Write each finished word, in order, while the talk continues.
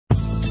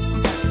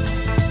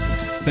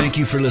Thank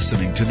you for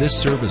listening to this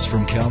service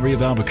from Calvary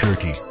of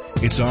Albuquerque.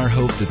 It's our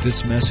hope that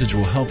this message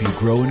will help you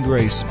grow in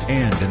grace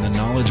and in the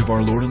knowledge of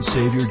our Lord and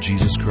Savior,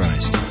 Jesus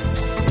Christ.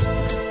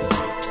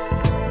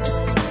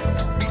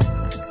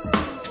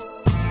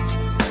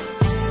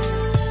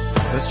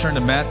 Let's turn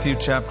to Matthew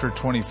chapter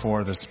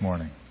 24 this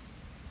morning.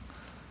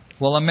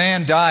 Well, a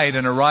man died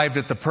and arrived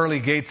at the pearly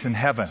gates in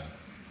heaven.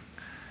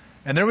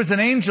 And there was an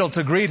angel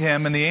to greet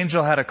him, and the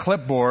angel had a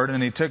clipboard,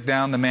 and he took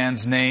down the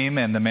man's name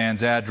and the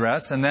man's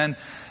address. And then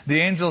the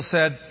angel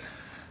said,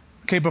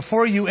 okay,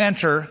 before you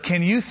enter,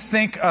 can you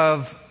think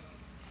of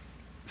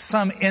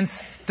some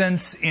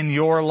instance in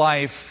your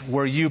life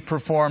where you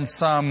performed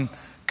some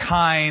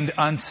kind,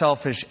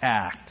 unselfish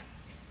act?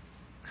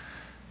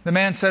 The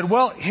man said,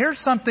 well, here's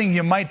something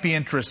you might be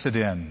interested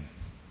in.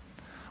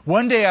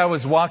 One day I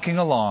was walking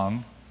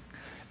along,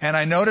 and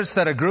I noticed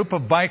that a group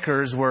of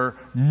bikers were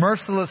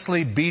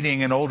mercilessly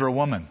beating an older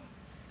woman.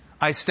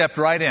 I stepped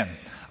right in.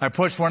 I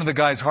pushed one of the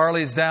guys'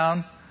 Harleys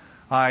down.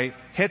 I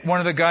hit one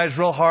of the guys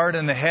real hard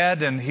in the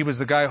head, and he was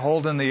the guy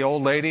holding the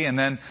old lady. And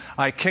then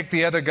I kicked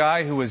the other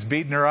guy who was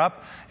beating her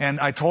up, and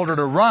I told her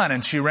to run,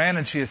 and she ran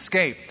and she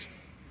escaped.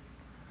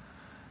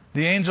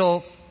 The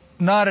angel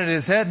nodded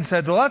his head and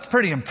said, well, that's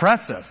pretty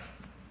impressive.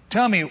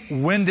 Tell me,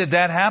 when did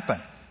that happen?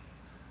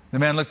 The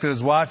man looked at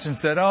his watch and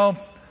said,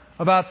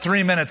 about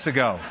 3 minutes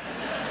ago.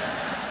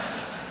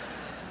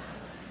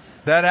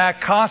 That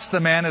act cost the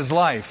man his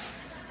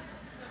life.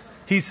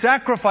 He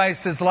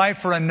sacrificed his life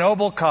for a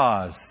noble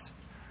cause,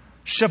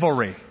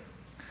 chivalry.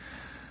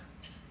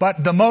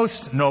 But the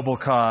most noble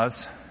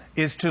cause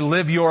is to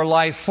live your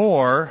life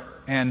for,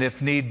 and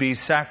if need be,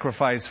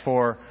 sacrifice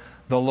for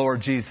the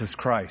Lord Jesus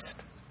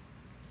Christ.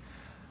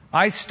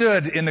 I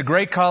stood in the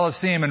great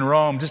Colosseum in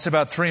Rome just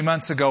about 3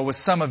 months ago with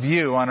some of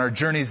you on our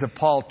Journeys of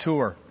Paul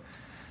tour.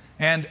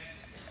 And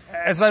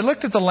as I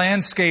looked at the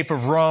landscape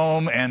of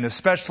Rome, and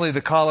especially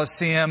the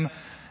Colosseum,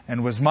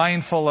 and was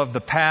mindful of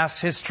the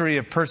past history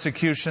of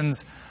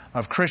persecutions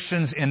of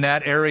Christians in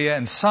that area,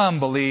 and some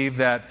believe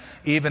that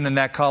even in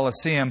that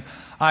Colosseum,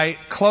 I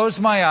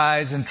closed my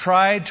eyes and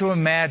tried to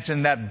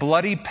imagine that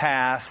bloody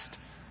past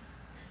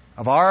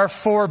of our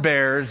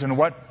forebears and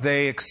what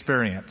they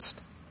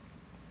experienced.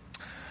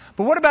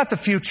 But what about the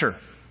future?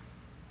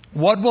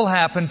 What will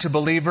happen to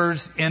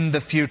believers in the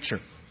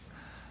future?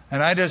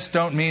 And I just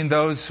don't mean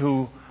those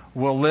who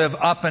will live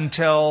up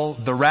until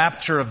the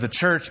rapture of the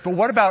church, but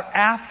what about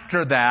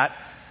after that,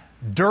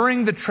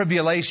 during the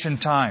tribulation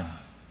time?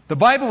 The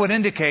Bible would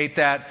indicate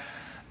that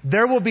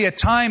there will be a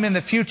time in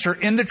the future,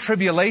 in the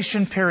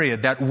tribulation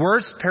period, that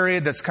worst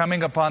period that's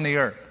coming upon the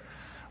earth,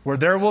 where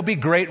there will be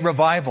great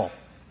revival,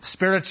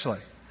 spiritually,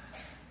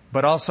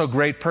 but also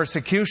great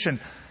persecution.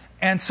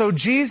 And so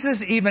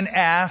Jesus even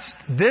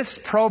asked this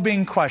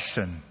probing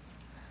question: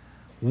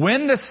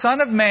 when the Son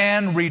of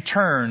Man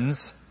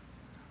returns,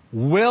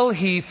 will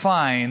He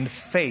find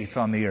faith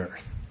on the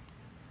earth?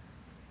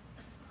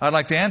 I'd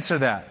like to answer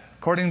that.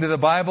 According to the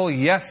Bible,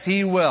 yes,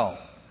 He will.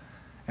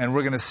 And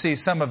we're going to see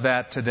some of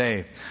that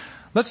today.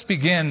 Let's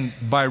begin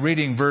by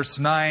reading verse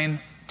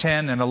 9,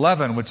 10, and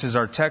 11, which is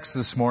our text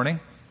this morning.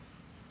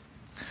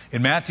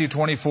 In Matthew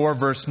 24,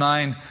 verse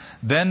 9,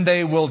 then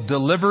they will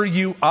deliver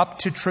you up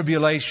to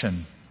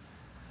tribulation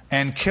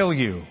and kill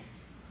you,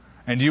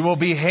 and you will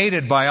be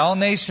hated by all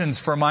nations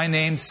for my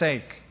name's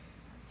sake.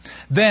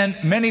 Then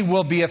many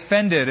will be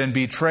offended and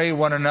betray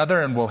one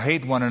another and will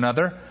hate one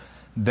another.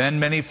 Then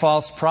many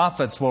false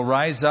prophets will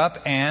rise up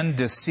and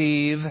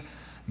deceive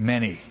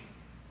many.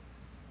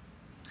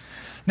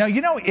 Now,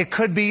 it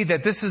could be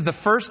that this is the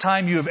first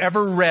time you have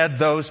ever read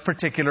those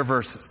particular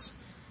verses.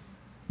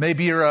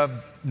 Maybe you're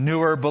a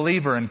newer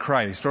believer in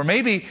Christ, or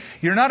maybe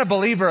you're not a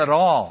believer at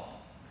all.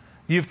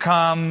 You've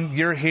come,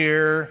 you're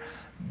here,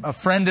 a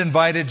friend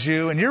invited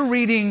you, and you're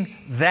reading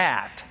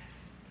that.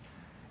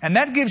 And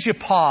that gives you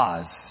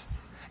pause.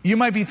 You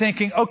might be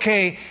thinking,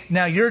 okay,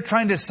 now you're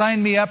trying to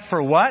sign me up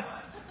for what?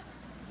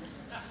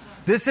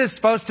 This is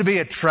supposed to be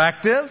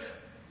attractive.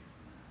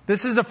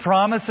 This is a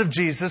promise of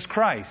Jesus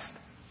Christ.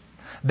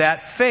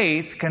 That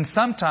faith can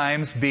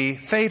sometimes be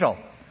fatal.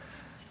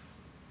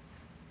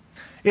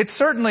 It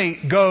certainly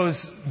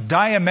goes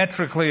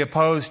diametrically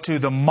opposed to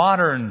the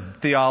modern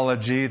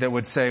theology that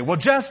would say, well,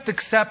 just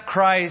accept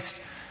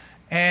Christ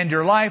and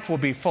your life will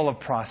be full of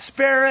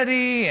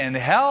prosperity and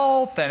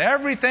health and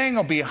everything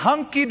will be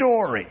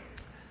hunky-dory.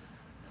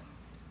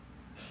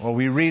 Well,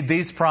 we read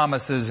these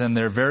promises and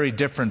they're very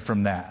different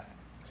from that.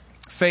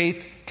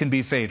 Faith can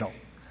be fatal.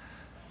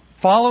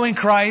 Following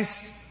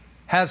Christ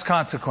has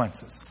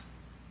consequences.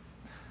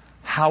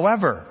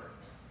 However,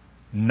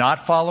 not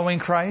following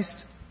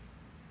Christ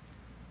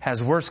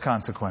has worse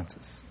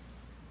consequences.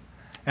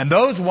 And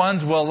those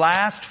ones will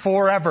last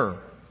forever.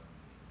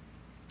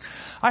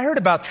 I heard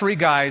about 3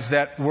 guys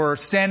that were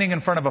standing in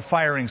front of a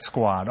firing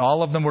squad.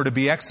 All of them were to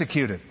be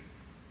executed.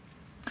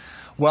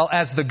 Well,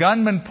 as the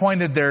gunmen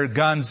pointed their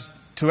guns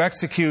to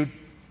execute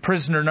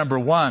prisoner number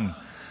 1,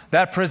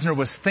 that prisoner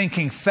was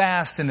thinking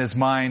fast in his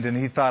mind, and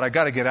he thought, I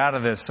got to get out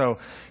of this. So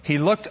he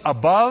looked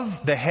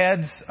above the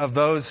heads of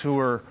those who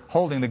were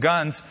holding the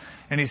guns,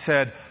 and he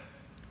said,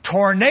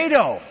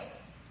 tornado.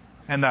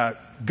 And the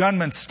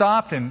gunman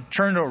stopped and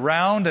turned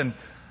around and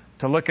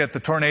to look at the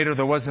tornado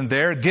that wasn't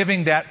there,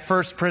 giving that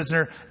first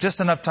prisoner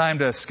just enough time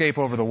to escape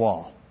over the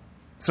wall.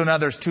 So now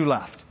there's 2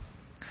 left.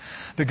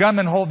 The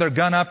gunmen hold their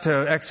gun up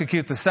to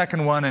execute the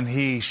second one, and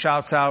he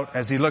shouts out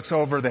as he looks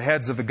over the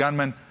heads of the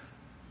gunmen,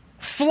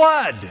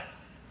 "Flood!"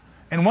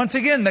 And once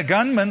again, the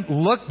gunmen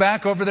look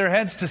back over their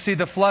heads to see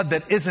the flood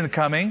that isn't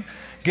coming,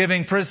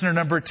 giving prisoner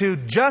number 2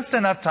 just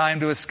enough time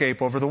to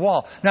escape over the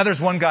wall. Now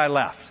there's 1 guy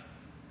left.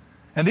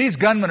 And these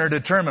gunmen are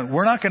determined,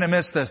 we're not going to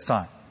miss this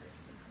time.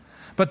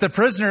 But the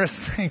prisoner is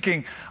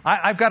thinking,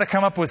 I've got to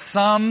come up with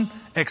some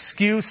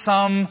excuse,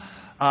 some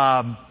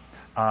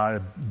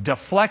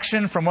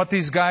deflection from what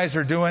these guys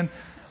are doing,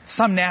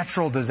 some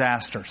natural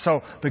disaster.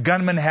 So the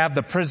gunmen have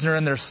the prisoner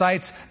in their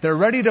sights. They're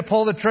ready to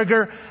pull the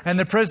trigger, and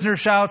the prisoner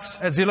shouts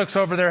as he looks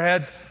over their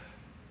heads,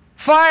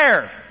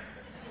 "Fire!"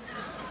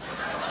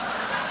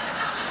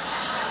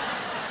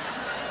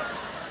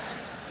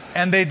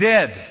 And they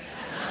did.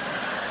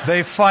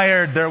 They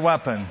fired their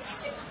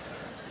weapons.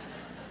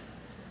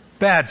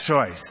 Bad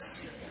choice.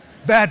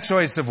 Bad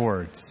choice of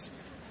words.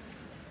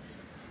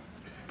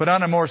 But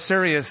on a more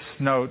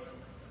serious note,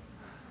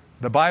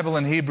 the Bible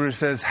in Hebrews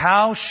says,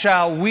 "How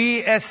shall we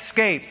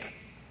escape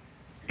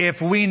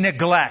if we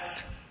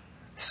neglect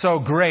so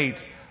great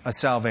a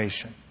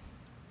salvation?"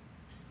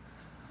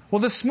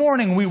 Well, this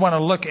morning we want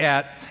to look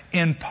at,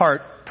 in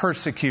part,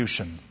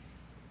 persecution.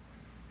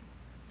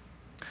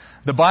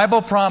 The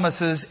Bible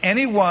promises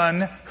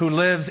anyone who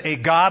lives a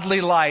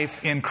godly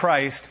life in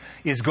Christ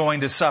is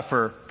going to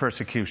suffer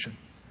persecution.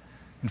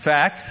 In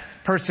fact,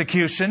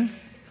 persecution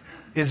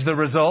is the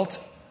result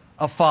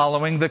of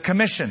following the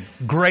commission.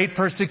 Great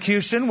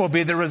persecution will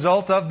be the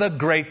result of the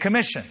Great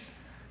Commission.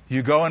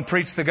 You go and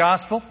preach the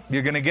gospel,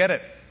 you're going to get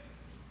it.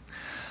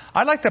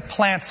 I'd like to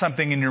plant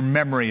something in your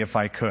memory if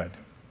I could.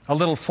 A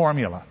little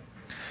formula.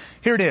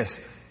 Here it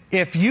is.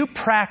 If you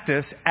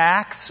practice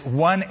Acts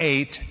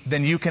 1:8,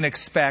 then you can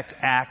expect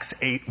Acts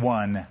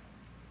 8:1.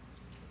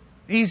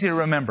 Easy to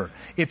remember.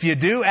 If you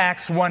do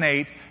Acts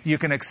 1:8, you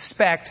can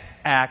expect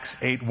Acts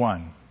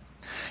 8:1.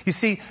 You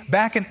see,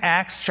 back in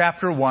Acts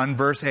chapter 1,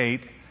 verse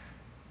 8,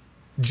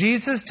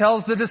 Jesus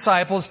tells the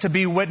disciples to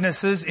be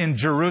witnesses in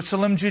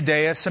Jerusalem,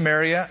 Judea,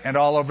 Samaria, and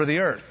all over the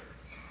earth.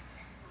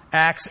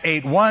 Acts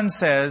 8:1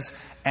 says,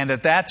 "And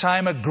at that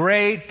time a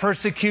great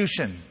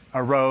persecution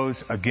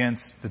arose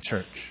against the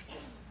church."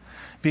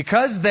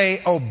 Because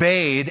they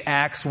obeyed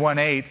Acts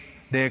 1:8,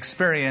 they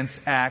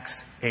experienced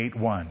Acts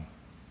 8:1.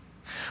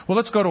 Well,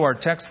 let's go to our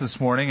text this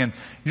morning, and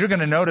you're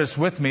going to notice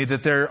with me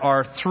that there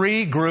are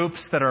 3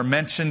 groups that are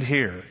mentioned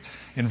here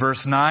in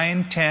verse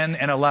 9, 10,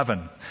 and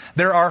 11.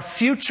 There are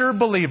future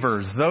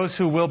believers, those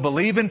who will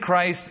believe in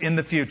Christ in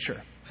the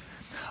future.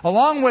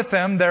 Along with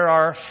them, there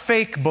are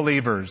fake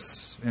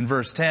believers in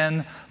verse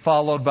 10,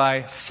 followed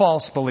by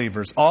false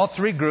believers. All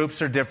 3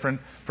 groups are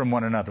different from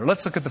one another.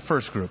 Let's look at the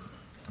first group,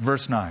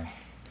 verse 9.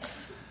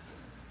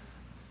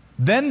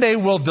 "Then they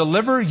will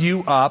deliver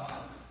you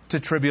up to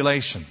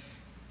tribulation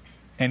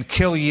and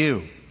kill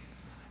you,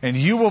 and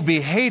you will be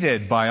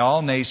hated by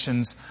all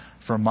nations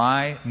for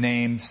my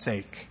name's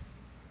sake."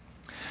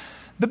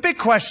 The big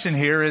question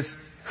here is,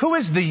 who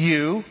is the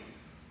you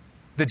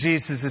that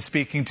Jesus is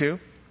speaking to?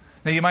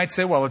 Now you might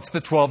say, well, it's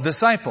the 12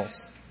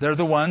 disciples. They're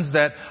the ones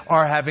that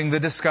are having the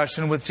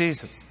discussion with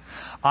Jesus.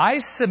 I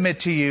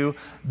submit to you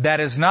that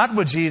is not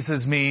what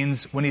Jesus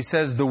means when he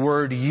says the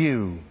word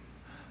you.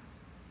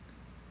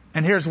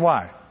 And here's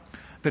why.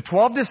 The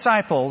 12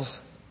 disciples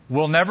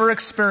will never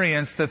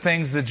experience the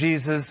things that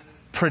Jesus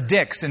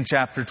predicts in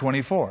chapter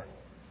 24.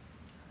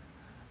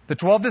 The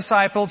 12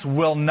 disciples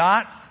will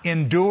not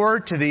endure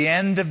to the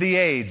end of the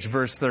age,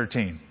 verse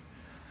 13.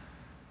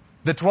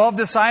 The 12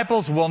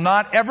 disciples will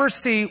not ever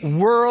see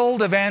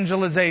world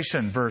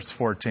evangelization, verse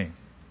 14.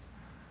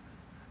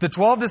 The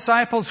 12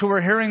 disciples who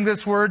are hearing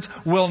these words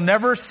will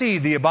never see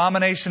the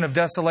abomination of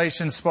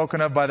desolation spoken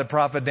of by the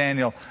prophet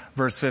Daniel,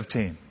 verse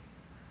 15.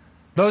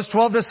 Those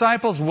 12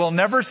 disciples will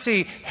never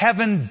see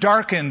heaven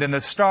darkened and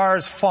the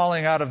stars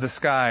falling out of the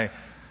sky,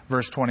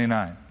 verse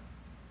 29.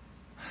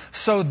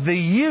 So the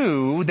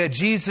you that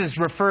Jesus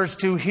refers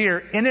to here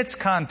in its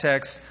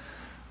context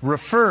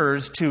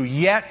refers to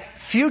yet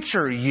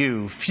future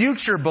you,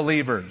 future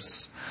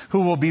believers,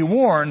 who will be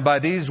warned by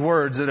these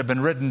words that have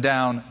been written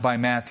down by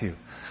Matthew.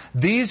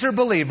 These are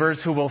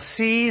believers who will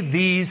see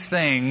these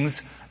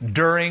things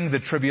during the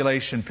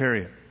tribulation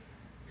period.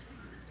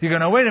 You're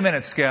going, wait a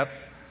minute, Skip.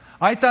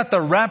 I thought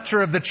the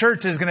rapture of the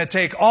church is going to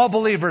take all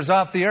believers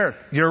off the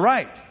earth. You're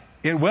right.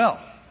 It will.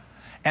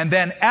 And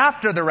then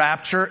after the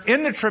rapture,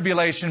 in the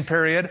tribulation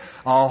period,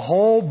 a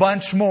whole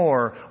bunch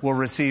more will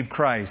receive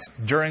Christ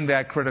during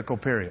that critical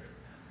period.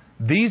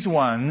 These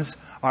ones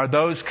are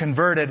those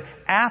converted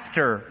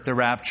after the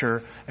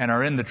rapture and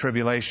are in the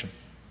tribulation.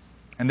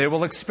 And they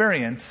will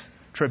experience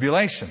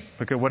tribulation.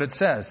 Look at what it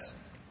says.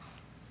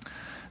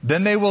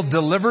 Then they will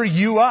deliver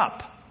you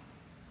up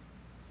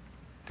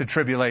to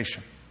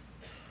tribulation.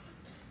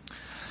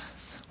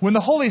 When the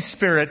Holy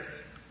Spirit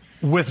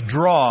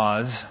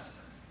withdraws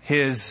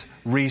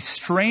His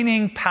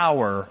restraining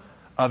power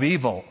of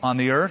evil on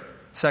the earth,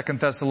 2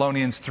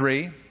 Thessalonians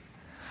 3.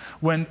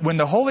 When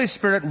the Holy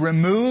Spirit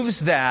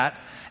removes that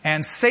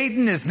and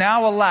Satan is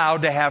now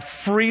allowed to have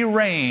free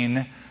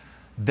reign,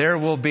 there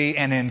will be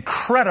an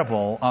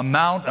incredible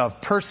amount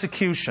of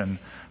persecution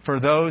for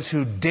those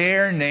who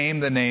dare name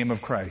the name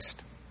of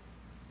Christ.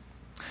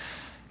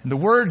 And the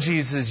word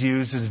Jesus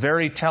used is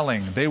very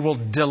telling. They will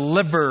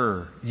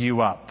deliver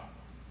you up.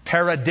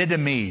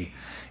 Paradidomi.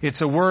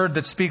 It's a word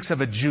that speaks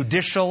of a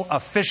judicial,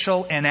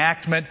 official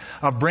enactment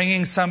of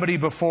bringing somebody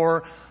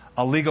before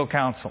a legal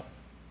council.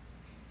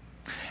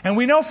 And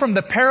we know from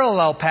the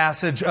parallel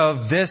passage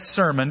of this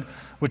sermon,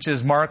 which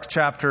is Mark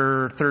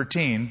chapter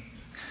 13,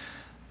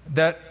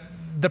 that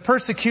the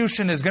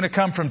persecution is going to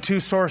come from two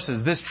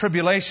sources. This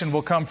tribulation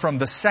will come from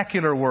the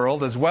secular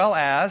world as well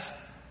as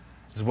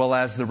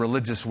the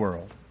religious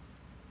world.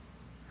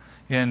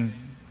 In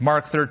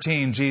Mark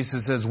 13,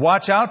 Jesus says,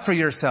 "Watch out for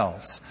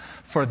yourselves,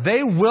 for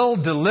they will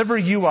deliver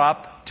you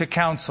up to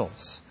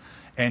councils,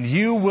 and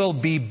you will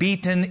be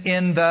beaten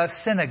in the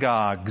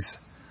synagogues."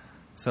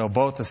 So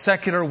both the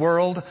secular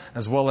world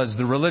as well as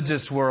the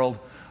religious world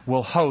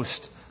will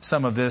host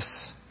some of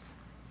this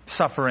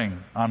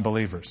suffering on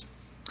believers.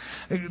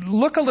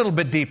 Look a little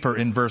bit deeper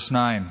in verse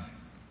 9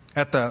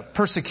 at the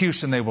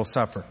persecution they will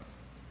suffer.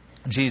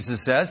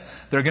 Jesus says,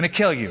 they're going to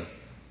kill you.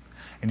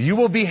 And you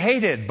will be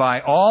hated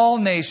by all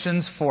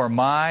nations for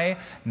my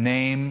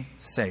name's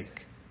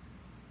sake.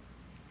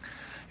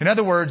 In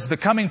other words, the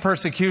coming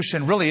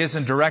persecution really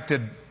isn't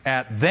directed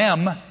at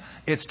them.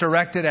 It's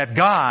directed at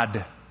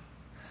God.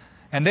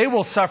 And they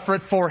will suffer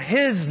it for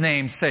His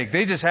name's sake.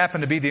 They just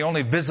happen to be the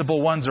only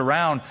visible ones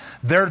around.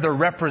 They're the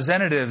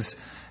representatives,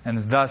 and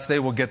thus they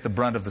will get the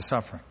brunt of the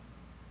suffering.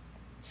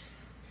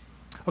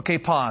 Okay,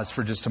 pause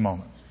for just a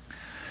moment.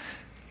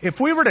 If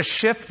we were to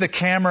shift the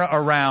camera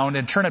around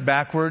and turn it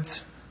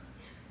backwards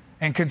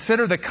and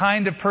consider the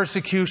kind of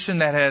persecution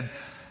that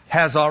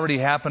has already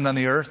happened on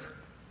the earth,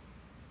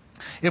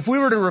 if we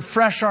were to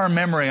refresh our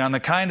memory on the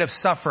kind of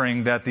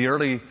suffering that the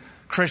early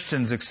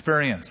Christians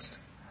experienced,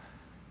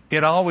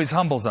 it always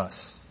humbles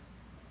us.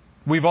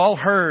 We've all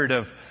heard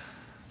of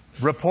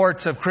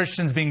reports of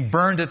Christians being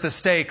burned at the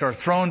stake or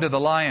thrown to the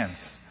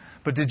lions.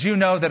 But did you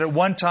know that at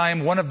one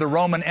time, one of the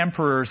Roman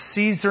emperors,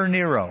 Caesar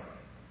Nero,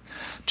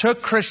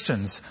 took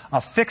Christians,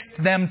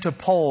 affixed them to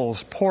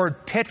poles,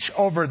 poured pitch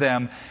over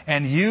them,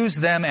 and used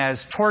them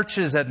as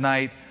torches at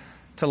night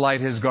to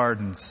light his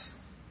gardens?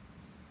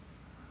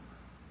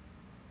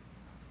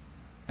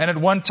 And at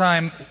one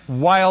time,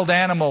 wild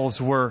animals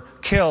were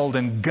killed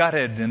and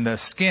gutted, and the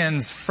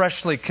skins,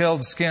 freshly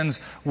killed skins,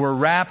 were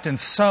wrapped and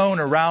sewn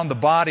around the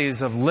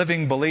bodies of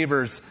living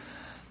believers,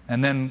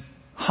 and then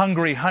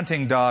hungry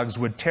hunting dogs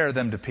would tear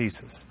them to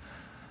pieces.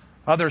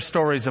 Other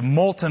stories of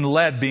molten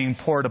lead being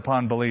poured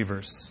upon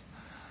believers.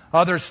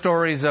 Other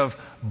stories of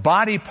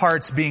body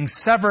parts being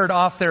severed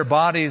off their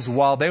bodies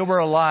while they were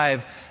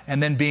alive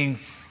and then being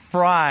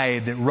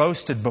fried,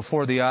 roasted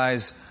before the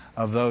eyes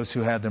of those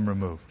who had them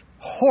removed.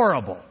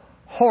 Horrible,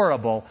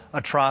 horrible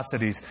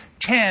atrocities.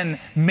 10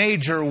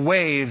 major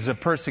waves of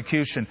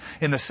persecution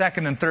in the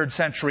 2nd and 3rd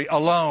century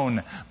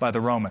alone by the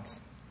Romans.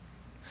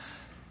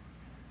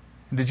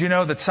 Did you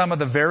know that some of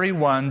the very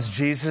ones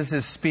Jesus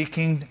is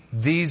speaking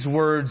these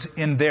words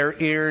in their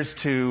ears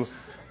to,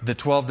 the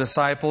 12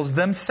 disciples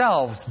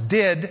themselves,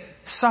 did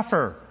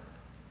suffer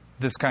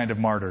this kind of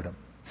martyrdom?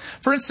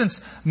 For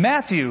instance,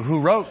 Matthew,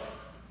 who wrote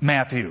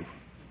Matthew,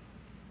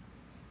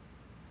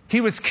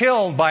 he was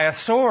killed by a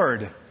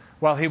sword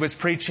while he was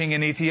preaching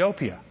in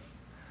Ethiopia.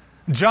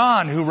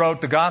 John, who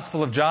wrote the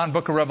Gospel of John,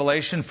 Book of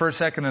Revelation,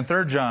 1st, 2nd, and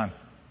 3rd John,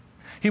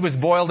 he was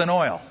boiled in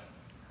oil.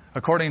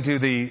 According to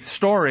the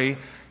story,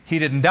 he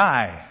didn't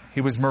die.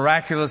 He was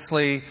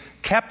miraculously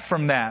kept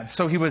from that.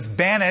 So he was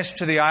banished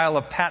to the Isle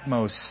of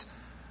Patmos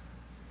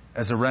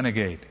as a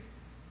renegade.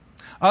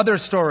 Other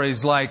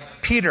stories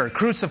like Peter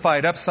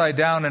crucified upside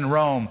down in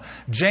Rome,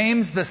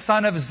 James the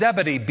son of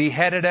Zebedee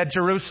beheaded at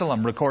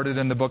Jerusalem, recorded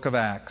in the book of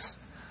Acts.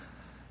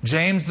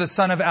 James the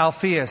son of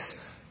Alphaeus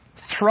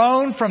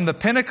thrown from the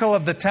pinnacle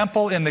of the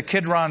temple in the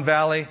Kidron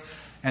Valley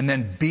and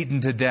then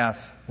beaten to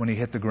death when he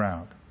hit the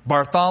ground.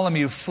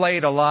 Bartholomew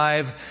flayed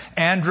alive.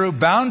 Andrew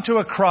bound to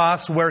a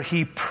cross where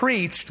he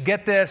preached,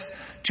 get this,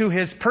 to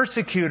his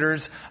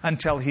persecutors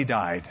until he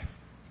died.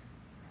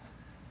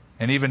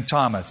 And even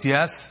Thomas,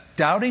 yes,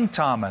 doubting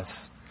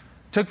Thomas,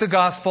 took the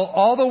gospel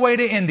all the way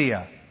to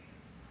India.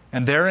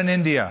 And there in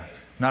India,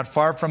 not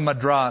far from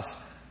Madras,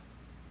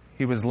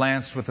 he was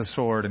lanced with a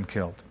sword and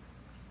killed.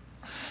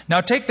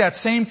 Now take that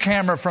same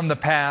camera from the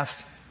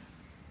past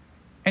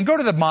and go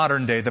to the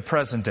modern day, the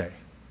present day.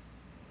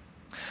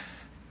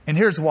 And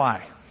here's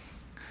why.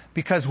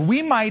 Because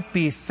we might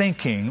be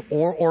thinking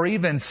or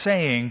even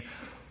saying,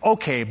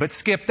 okay, but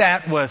Skip,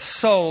 that was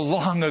so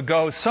long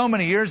ago, so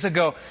many years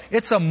ago.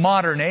 It's a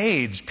modern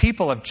age.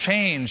 People have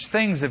changed.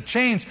 Things have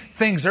changed.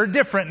 Things are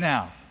different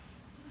now.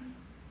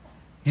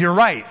 You're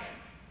right.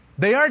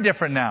 They are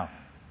different now.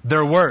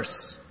 They're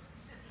worse.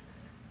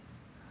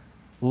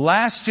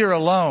 Last year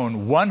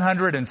alone,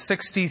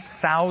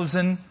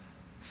 160,000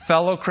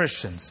 fellow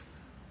Christians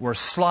were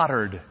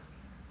slaughtered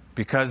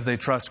because they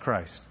trust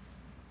Christ.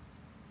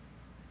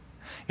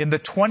 In the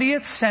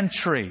 20th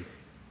century,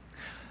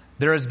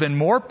 there has been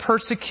more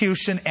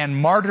persecution and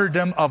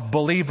martyrdom of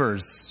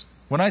believers.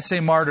 When I say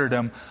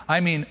martyrdom,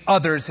 I mean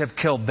others have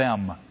killed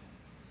them.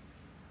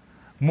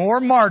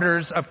 More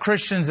martyrs of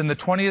Christians in the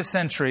 20th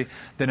century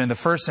than in the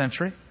first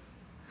century.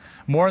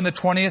 More in the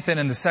 20th than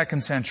in the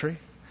second century.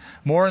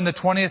 More in the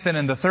 20th than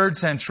in the third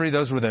century.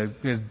 Those were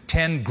the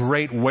 10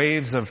 great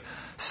waves of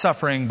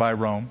suffering by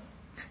Rome.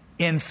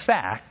 In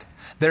fact,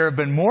 there have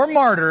been more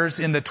martyrs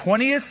in the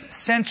 20th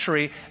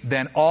century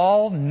than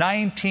all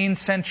 19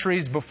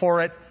 centuries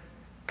before it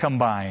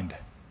combined.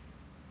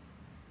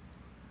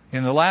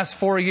 In the last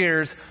 4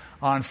 years,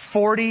 on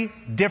 40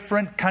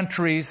 different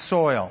countries'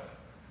 soil,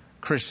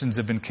 Christians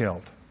have been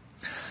killed.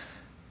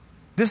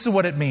 This is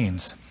what it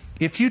means.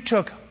 If you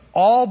took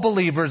all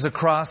believers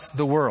across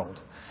the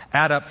world,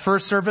 add up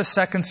first service,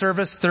 second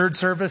service, third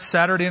service,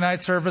 Saturday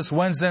night service,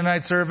 Wednesday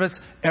night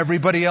service,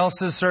 everybody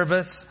else's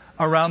service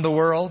around the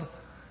world,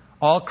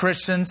 all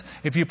Christians,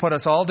 if you put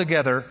us all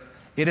together,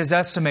 it is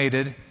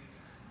estimated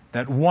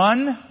that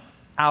 1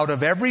 out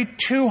of every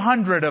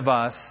 200 of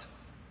us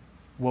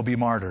will be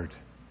martyred.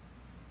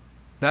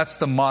 That's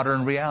the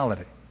modern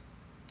reality.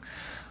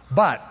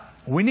 But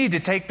we need to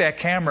take that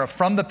camera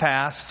from the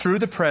past through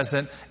the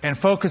present and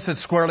focus it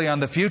squarely on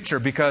the future,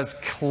 because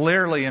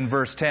clearly in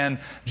verse 10,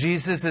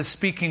 Jesus is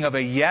speaking of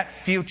a yet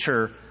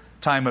future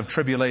time of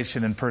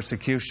tribulation and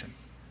persecution.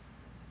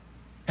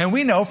 And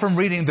we know from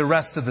reading the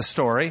rest of the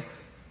story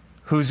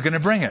who's going to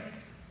bring it.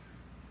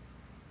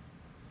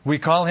 We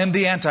call him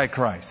the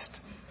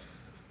Antichrist.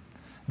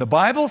 The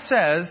Bible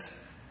says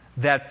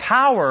that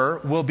power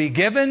will be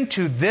given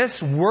to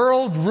this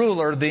world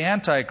ruler, the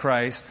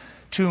Antichrist,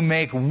 to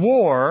make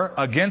war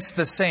against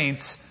the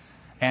saints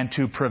and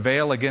to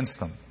prevail against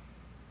them.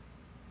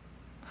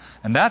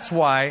 And that's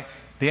why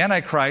the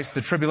Antichrist,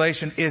 the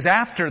tribulation, is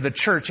after the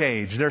church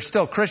age. They're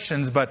still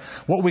Christians, but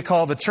what we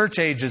call the church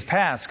age is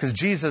past, because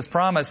Jesus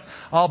promised,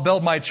 I'll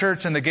build my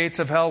church and the gates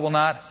of hell will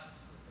not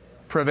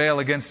prevail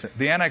against it.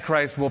 The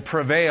Antichrist will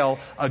prevail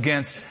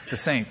against the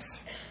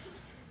saints.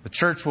 The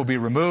church will be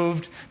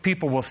removed.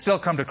 People will still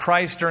come to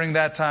Christ during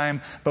that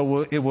time,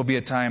 but it will be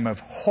a time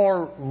of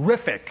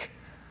horrific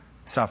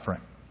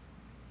suffering.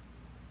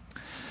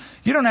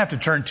 You don't have to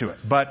turn to it,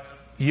 but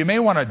you may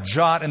want to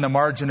jot in the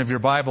margin of your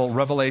Bible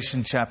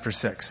Revelation chapter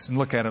 6 and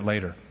look at it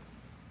later.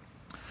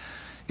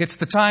 It's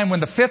the time when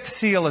the 5th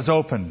seal is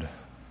opened.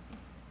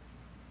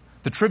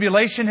 The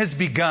tribulation has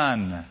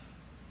begun.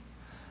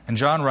 And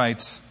John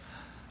writes,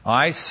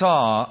 I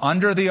saw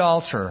under the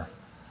altar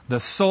the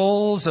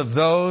souls of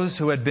those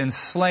who had been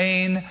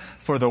slain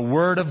for the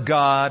word of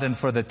God and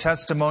for the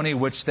testimony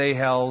which they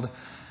held.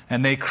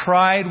 And they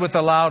cried with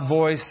a loud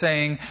voice,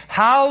 saying,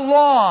 How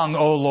long,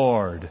 O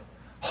Lord,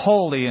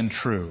 holy and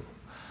true,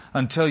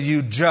 until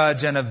you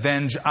judge and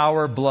avenge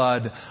our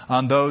blood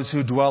on those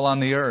who dwell on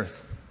the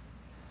earth?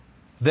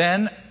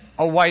 Then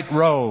a white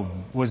robe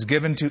was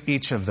given to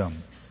each of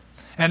them.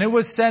 And it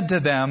was said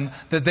to them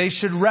that they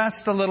should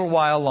rest a little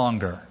while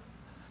longer,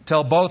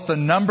 till both the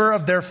number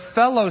of their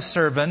fellow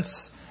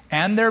servants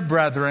and their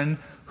brethren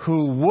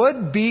who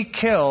would be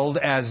killed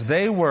as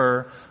they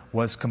were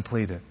was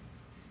completed.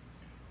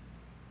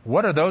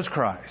 What are those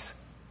cries?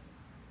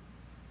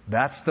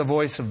 That's the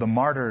voice of the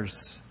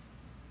martyrs.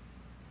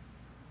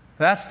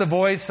 That's the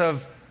voice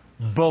of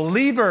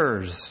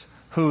believers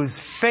whose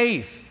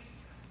faith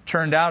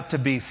turned out to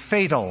be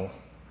fatal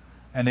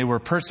and they were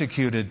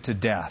persecuted to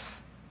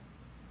death.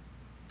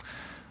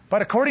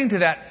 But according to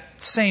that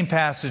same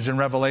passage in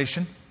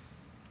Revelation,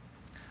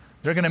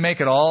 they're going to make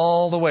it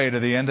all the way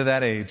to the end of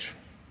that age.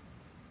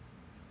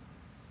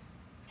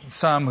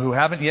 Some who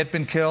haven't yet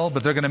been killed,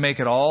 but they're going to make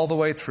it all the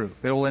way through.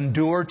 They will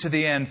endure to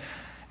the end.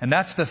 And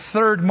that's the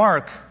third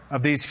mark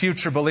of these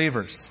future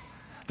believers.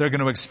 They're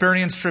going to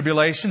experience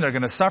tribulation. They're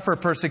going to suffer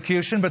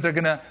persecution, but they're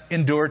going to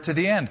endure to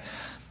the end.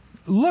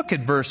 Look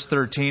at verse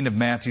 13 of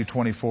Matthew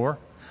 24.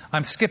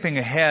 I'm skipping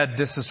ahead.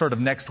 This is sort of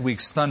next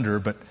week's thunder,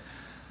 but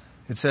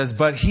it says,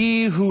 But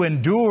he who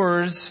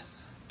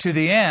endures to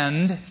the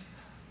end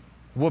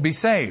will be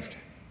saved.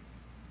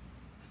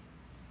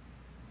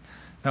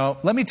 Now,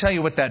 let me tell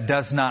you what that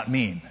does not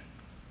mean.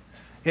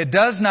 It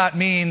does not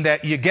mean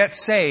that you get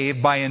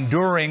saved by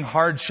enduring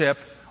hardship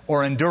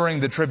or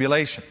enduring the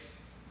tribulation.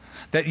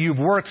 That you've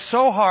worked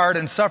so hard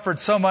and suffered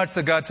so much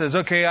that God says,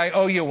 okay, I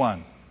owe you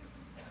one.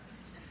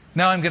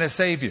 Now I'm going to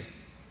save you.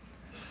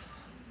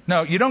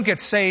 No, you don't get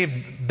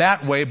saved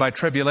that way by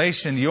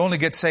tribulation. You only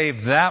get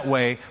saved that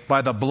way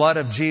by the blood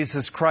of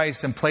Jesus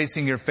Christ and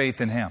placing your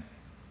faith in Him.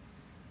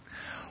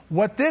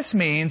 What this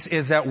means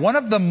is that one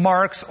of the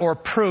marks or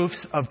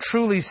proofs of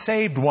truly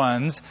saved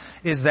ones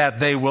is that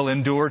they will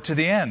endure to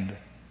the end.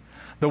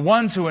 The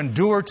ones who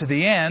endure to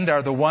the end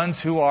are the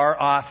ones who are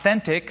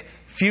authentic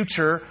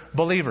future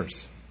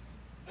believers.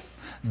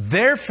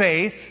 Their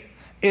faith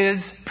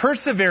is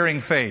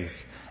persevering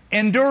faith,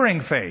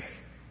 enduring faith.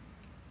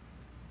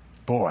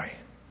 Boy,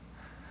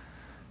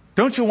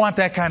 Don't you want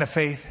that kind of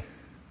faith?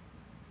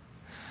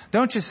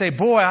 Don't you say,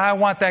 boy, I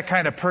want that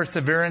kind of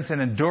perseverance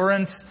and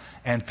endurance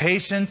and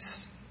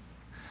patience?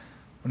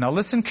 Now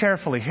listen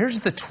carefully. Here's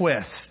the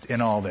twist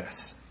in all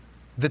this.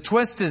 The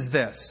twist is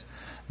this.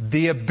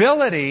 The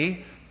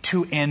ability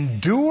to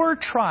endure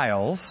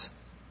trials,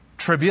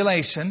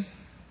 tribulation,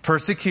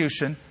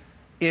 persecution,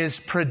 is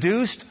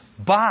produced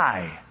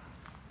by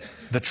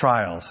the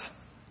trials,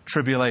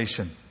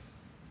 tribulation,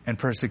 and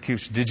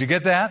persecution. Did you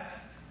get that?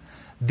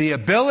 The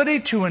ability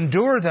to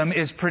endure them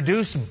is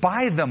produced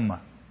by them.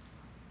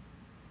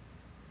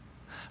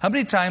 How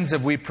many times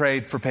have we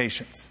prayed for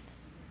patience?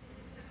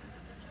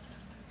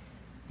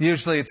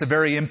 Usually it's a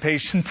very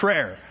impatient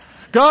prayer.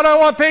 God, I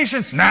want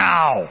patience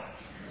now.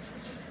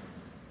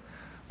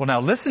 Well,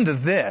 now listen to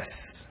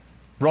this.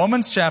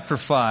 Romans chapter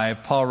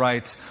 5, Paul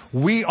writes,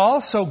 we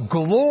also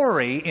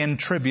glory in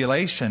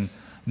tribulation,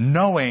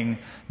 knowing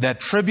that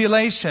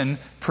tribulation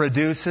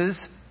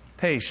produces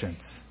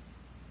patience.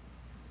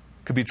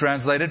 Could be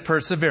translated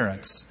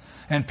perseverance.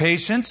 And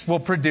patience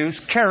will produce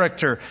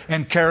character,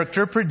 and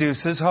character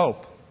produces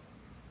hope.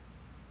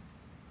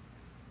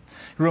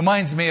 It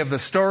reminds me of the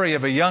story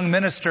of a young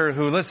minister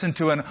who listened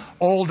to an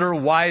older,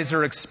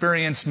 wiser,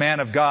 experienced man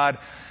of God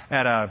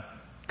at a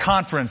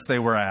conference they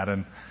were at.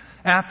 And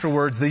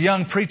afterwards, the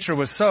young preacher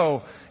was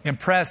so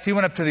impressed, he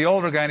went up to the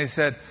older guy and he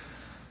said,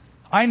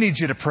 I need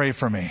you to pray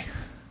for me.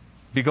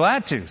 Be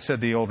glad to, said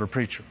the older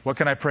preacher. What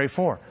can I pray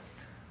for?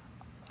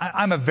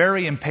 I'm a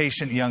very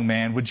impatient young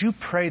man. Would you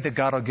pray that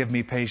God will give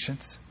me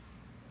patience?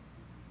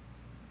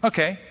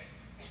 Okay.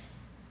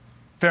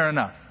 Fair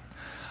enough.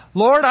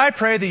 Lord, I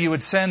pray that you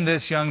would send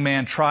this young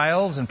man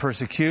trials and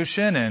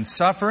persecution and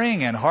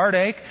suffering and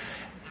heartache.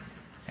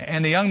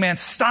 And the young man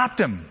stopped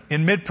him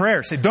in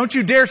mid-prayer. Said, don't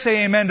you dare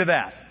say amen to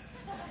that.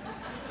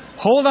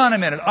 Hold on a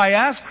minute. I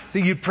ask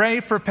that you pray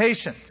for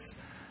patience.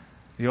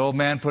 The old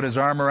man put his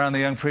arm around the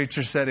young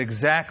preacher, said,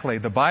 exactly.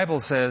 The Bible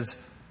says,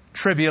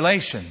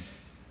 tribulation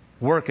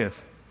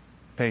worketh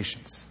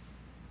patience.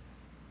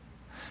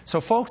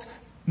 So folks,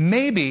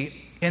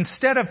 maybe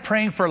instead of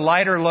praying for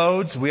lighter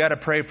loads, we ought to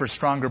pray for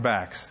stronger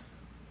backs.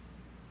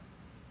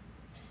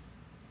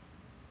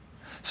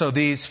 So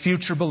these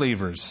future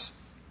believers.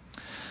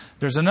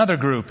 There's another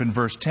group in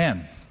verse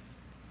 10.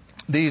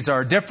 These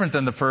are different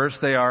than the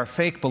first. They are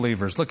fake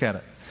believers. Look at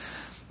it.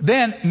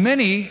 Then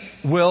many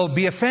will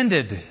be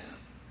offended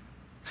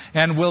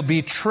and will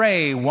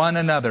betray one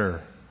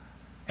another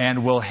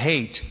and will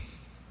hate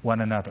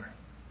one another.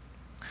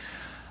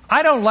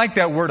 I don't like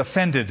that word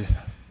offended.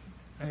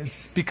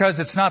 It's because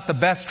it's not the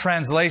best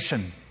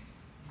translation.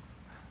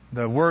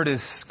 The word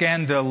is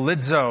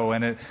scandalizo,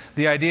 and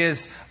the idea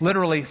is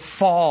literally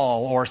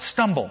fall or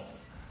stumble.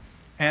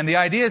 And the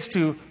idea is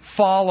to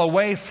fall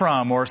away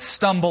from or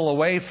stumble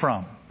away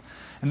from.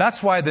 And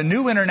that's why the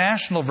New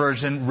International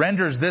Version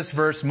renders this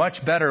verse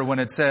much better when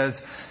it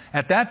says,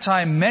 at that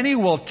time many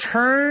will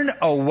turn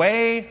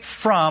away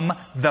from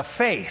the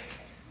faith.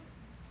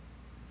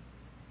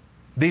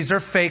 These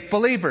are fake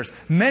believers.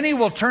 Many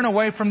will turn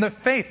away from the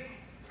faith.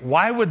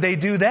 Why would they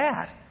do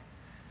that?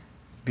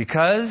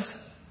 Because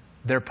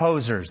they're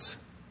posers.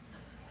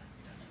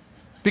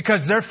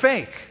 Because they're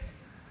fake.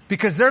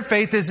 Because their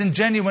faith isn't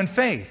genuine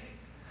faith.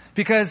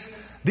 Because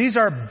these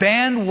are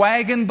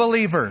bandwagon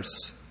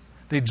believers.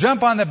 They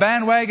jump on the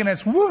bandwagon and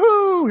it's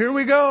woohoo, here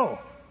we go.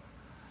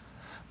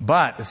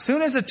 But as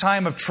soon as a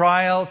time of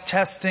trial,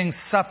 testing,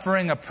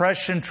 suffering,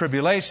 oppression,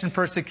 tribulation,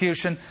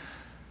 persecution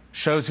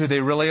shows who they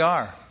really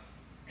are,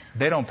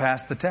 they don't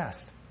pass the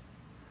test.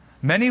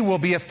 Many will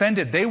be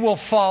offended. They will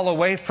fall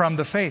away from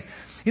the faith.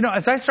 You know,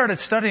 as I started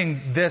studying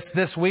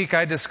this week,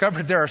 I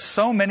discovered there are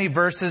so many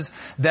verses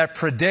that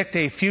predict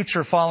a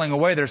future falling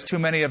away. There's too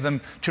many of them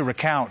to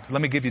recount.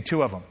 Let me give you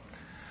two of them.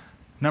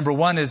 Number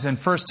one is in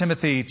 1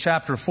 Timothy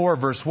chapter 4,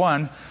 verse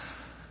 1.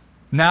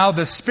 Now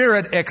the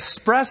Spirit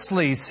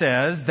expressly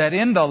says that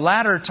in the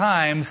latter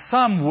times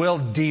some will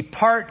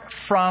depart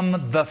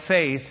from the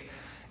faith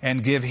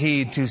and give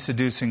heed to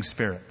seducing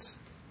spirits.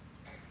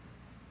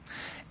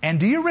 And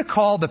do you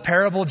recall the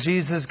parable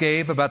Jesus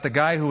gave about the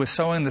guy who was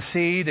sowing the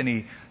seed, and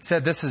he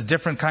said this is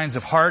different kinds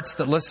of hearts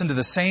that listen to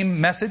the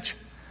same message,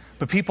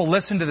 but people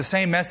listen to the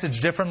same message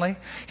differently?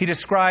 He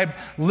described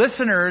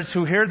listeners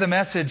who hear the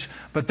message,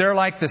 but they're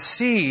like the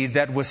seed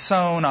that was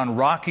sown on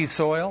rocky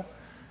soil.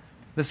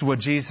 This is what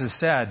Jesus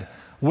said.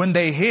 When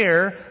they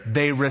hear,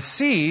 they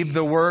receive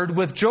the word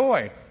with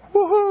joy.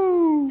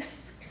 Woohoo!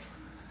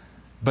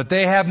 But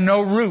they have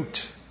no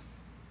root.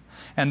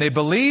 And they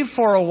believe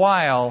for a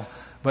while,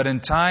 but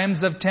in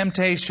times of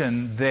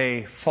temptation,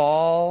 they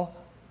fall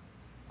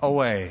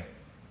away.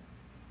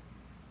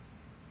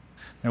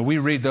 Now we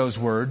read those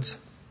words,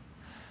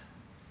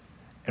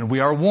 and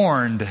we are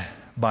warned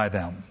by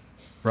them,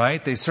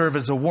 right? They serve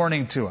as a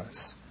warning to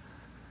us.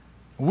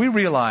 We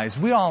realize,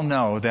 we all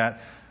know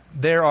that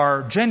there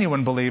are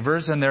genuine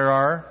believers and there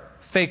are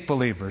fake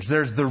believers.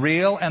 There's the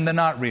real and the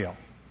not real.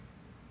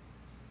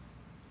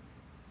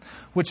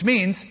 Which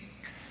means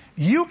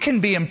you can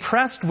be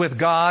impressed with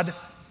God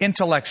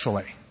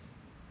intellectually.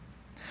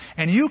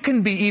 And you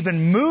can be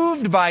even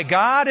moved by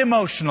God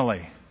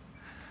emotionally.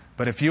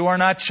 But if you are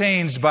not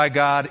changed by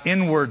God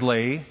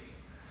inwardly,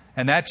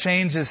 and that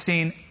change is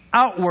seen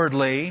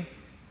outwardly,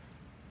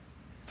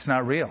 it's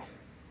not real.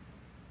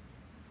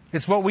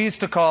 It's what we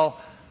used to call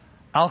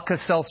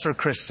Alka-Seltzer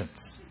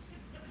Christians.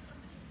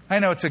 I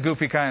know it's a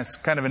goofy kind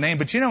of a name,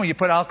 but you know when you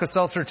put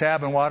Alka-Seltzer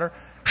tab in water?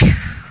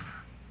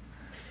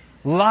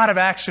 A lot of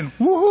action.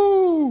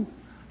 Woohoo!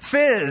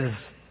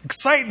 Fizz.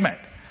 Excitement.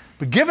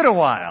 But give it a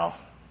while.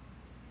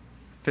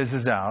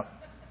 Fizzes out.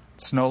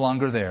 It's no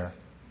longer there.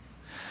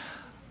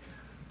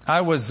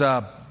 I was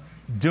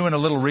doing a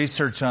little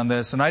research on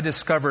this, and I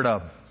discovered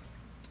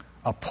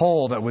a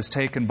poll that was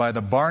taken by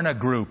the Barna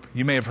Group.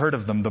 You may have heard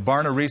of them. The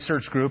Barna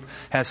Research Group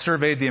has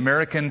surveyed the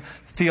American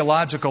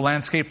theological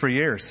landscape for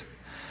years.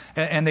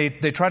 And they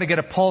try to get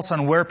a pulse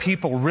on where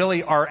people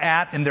really are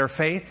at in their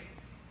faith.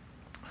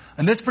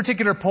 In this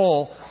particular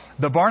poll,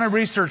 the Barna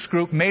Research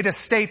Group made a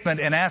statement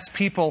and asked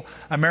people,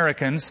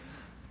 Americans,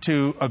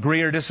 to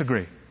agree or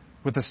disagree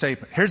with the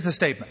statement. Here's the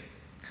statement.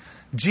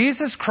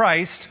 Jesus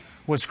Christ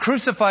was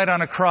crucified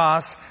on a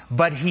cross,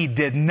 but He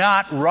did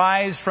not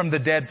rise from the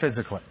dead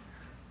physically.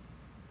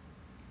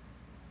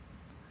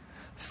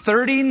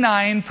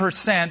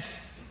 39%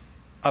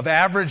 of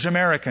average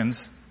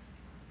Americans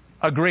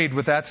agreed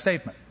with that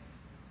statement.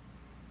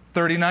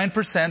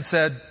 39%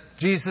 said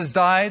Jesus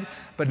died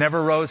but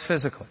never rose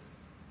physically.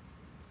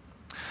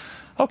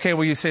 Okay,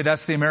 well you say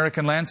that's the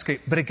American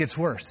landscape, but it gets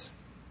worse.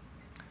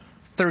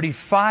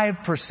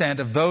 35%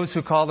 of those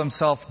who call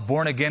themselves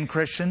born-again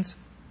Christians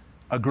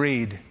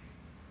agreed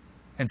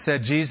and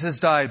said Jesus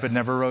died but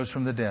never rose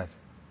from the dead.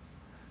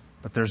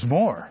 But there's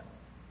more.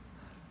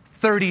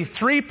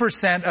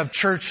 33% of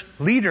church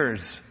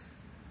leaders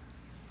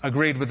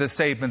agreed with the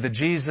statement that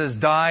Jesus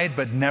died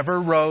but never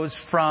rose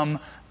from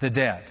the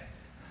dead.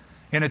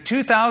 In a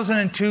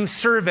 2002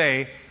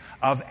 survey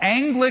of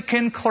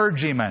Anglican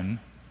clergymen,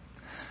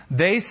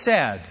 they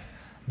said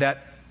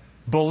that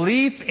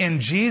belief in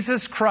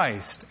Jesus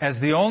Christ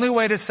as the only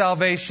way to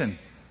salvation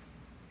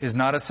is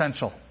not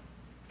essential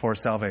for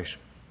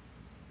salvation.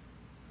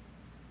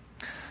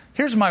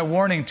 Here's my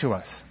warning to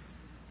us.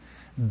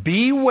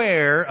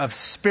 Beware of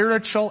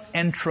spiritual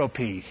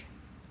entropy.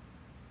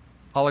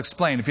 I'll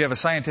explain. If you have a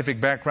scientific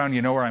background,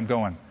 you know where I'm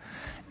going.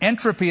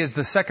 Entropy is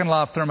the second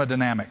law of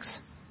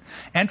thermodynamics.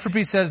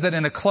 Entropy says that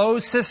in a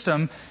closed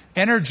system,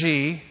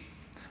 energy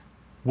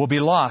will be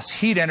lost.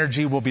 Heat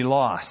energy will be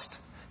lost.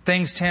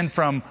 Things tend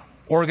from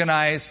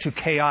organized to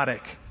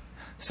chaotic.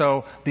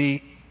 So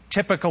the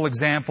typical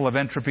example of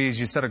entropy is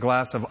you set a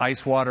glass of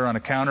ice water on a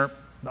counter,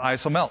 the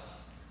ice will melt.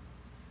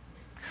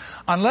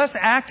 Unless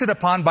acted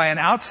upon by an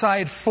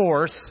outside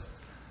force,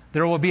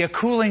 there will be a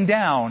cooling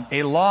down,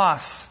 a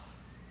loss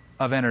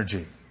of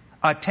energy,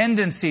 a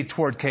tendency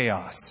toward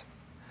chaos.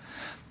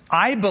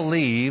 I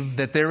believe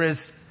that there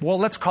is, well,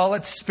 let's call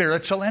it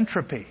spiritual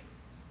entropy.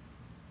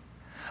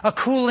 A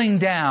cooling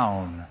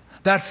down,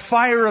 that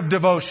fire of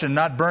devotion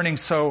not burning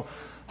so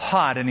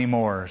hot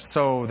anymore,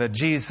 so that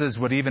Jesus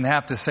would even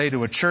have to say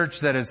to a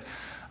church that is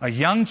a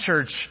young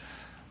church,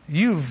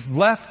 you've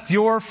left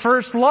your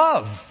first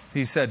love,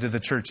 he said to the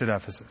church at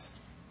Ephesus.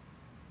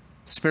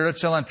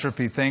 Spiritual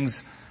entropy,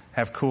 things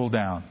have cooled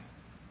down.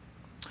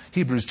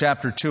 Hebrews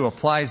chapter 2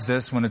 applies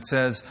this when it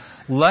says,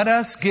 let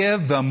us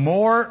give the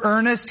more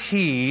earnest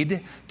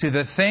heed to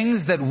the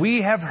things that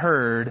we have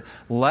heard,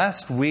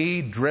 lest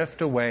we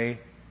drift away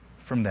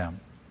from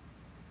them.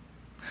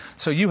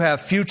 So you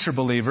have future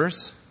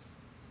believers.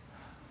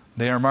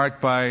 They are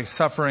marked by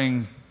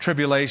suffering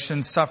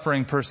tribulation,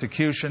 suffering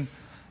persecution,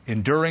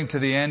 enduring to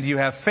the end. You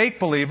have fake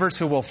believers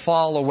who will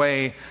fall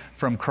away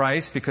from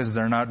Christ because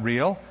they're not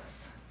real.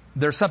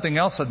 There's something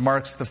else that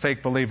marks the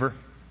fake believer.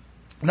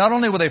 Not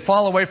only will they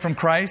fall away from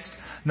Christ,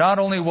 not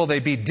only will they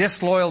be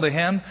disloyal to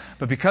Him,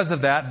 but because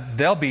of that,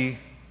 they'll be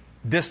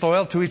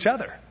disloyal to each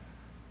other.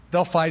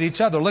 They'll fight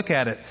each other. Look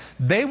at it.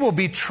 They will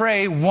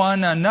betray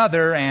one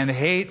another and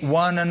hate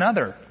one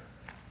another.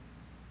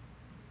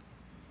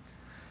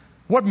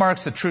 What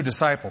marks a true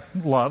disciple?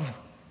 Love.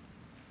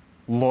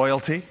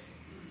 Loyalty.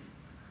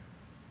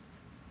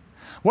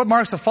 What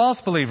marks a false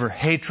believer?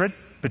 Hatred,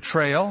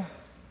 betrayal,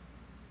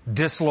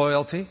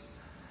 disloyalty.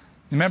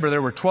 Remember,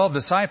 there were 12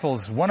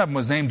 disciples. One of them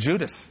was named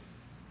Judas.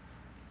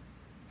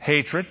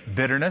 Hatred,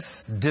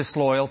 bitterness,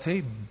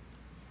 disloyalty.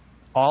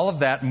 All of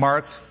that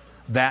marked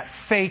that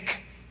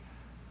fake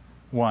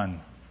one.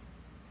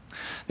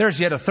 There's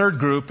yet a third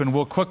group, and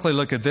we'll quickly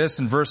look at this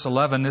in verse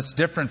 11. It's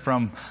different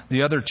from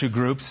the other two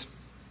groups.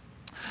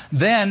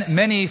 Then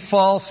many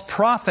false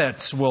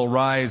prophets will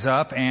rise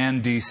up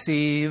and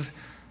deceive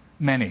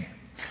many.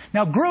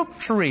 Now, group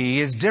 3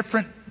 is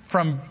different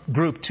from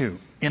group 2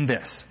 in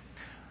this.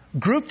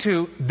 Group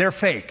 2, they're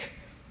fake.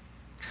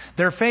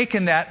 They're fake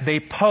in that they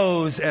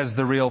pose as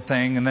the real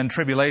thing, and then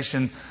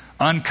tribulation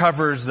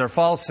uncovers their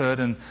falsehood,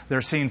 and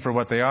they're seen for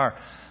what they are.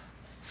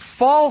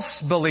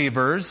 False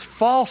believers,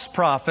 false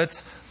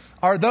prophets,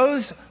 are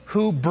those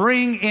who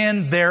bring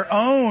in their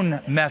own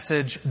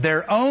message,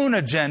 their own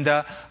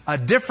agenda, a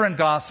different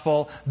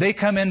gospel. They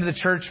come into the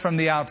church from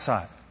the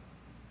outside.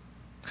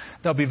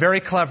 They'll be very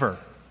clever.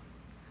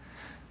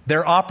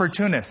 They're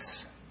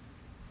opportunists.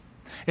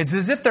 It's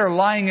as if they're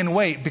lying in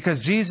wait, because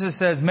Jesus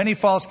says many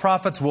false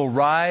prophets will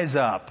rise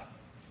up,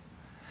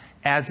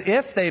 as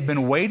if they've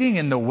been waiting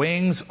in the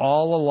wings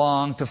all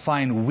along to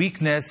find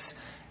weakness,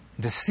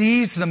 to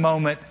seize the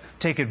moment,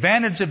 take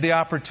advantage of the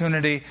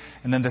opportunity.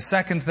 And then the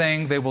second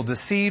thing, they will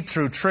deceive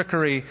through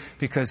trickery,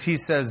 because he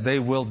says they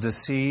will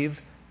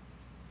deceive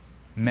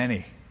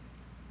many.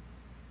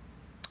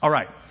 All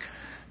right.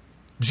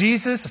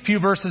 Jesus, a few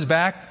verses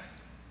back,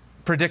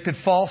 predicted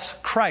false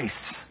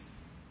Christs.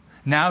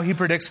 Now he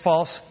predicts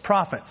false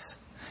prophets.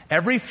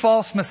 Every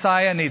false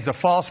Messiah needs a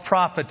false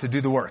prophet to do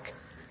the work,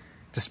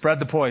 to spread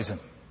the poison.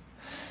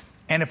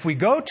 And if we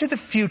go to the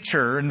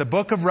future, in the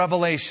book of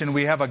Revelation,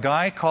 we have a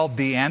guy called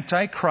the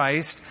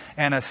Antichrist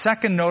and a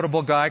second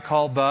notable guy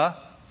called the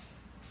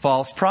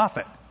false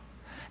prophet.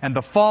 And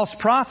the false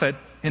prophet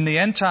in the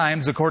end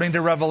times, according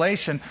to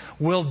Revelation,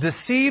 will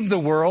deceive the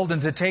world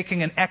into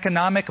taking an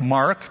economic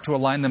mark to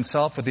align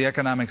themselves with the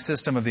economic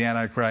system of the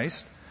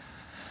Antichrist,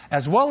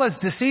 as well as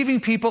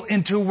deceiving people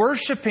into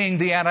worshiping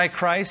the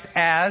Antichrist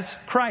as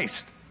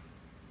Christ.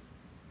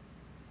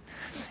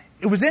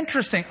 It was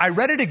interesting. I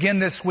read it again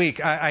this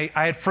week. I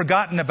had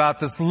forgotten about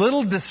this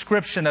little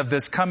description of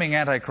this coming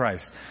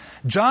Antichrist.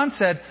 John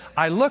said,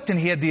 I looked and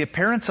he had the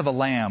appearance of a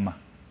lamb,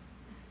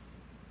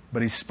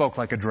 but he spoke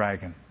like a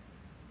dragon.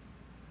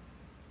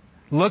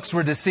 Looks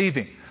were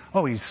deceiving.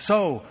 Oh, he's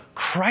so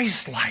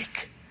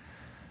Christ-like,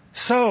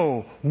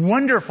 so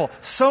wonderful,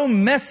 so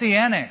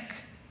messianic.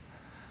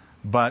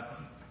 But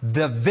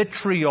the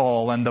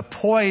vitriol and the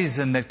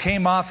poison that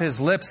came off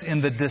his lips in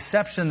the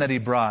deception that he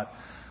brought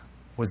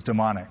was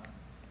demonic.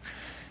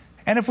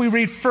 And if we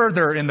read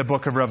further in the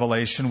book of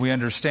Revelation, we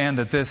understand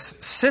that this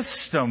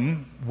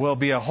system will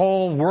be a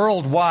whole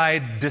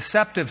worldwide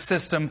deceptive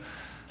system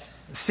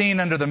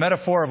seen under the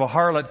metaphor of a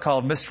harlot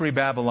called Mystery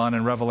Babylon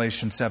in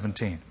Revelation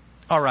 17.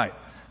 All right,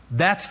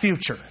 that's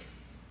future.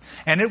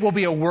 And it will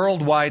be a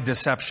worldwide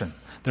deception.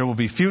 There will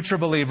be future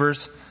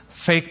believers,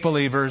 fake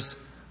believers,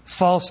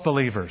 false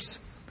believers.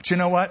 But you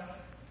know what?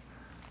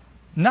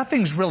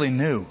 Nothing's really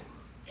new.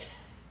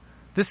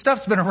 This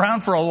stuff's been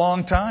around for a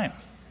long time.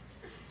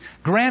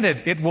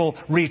 Granted, it will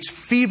reach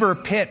fever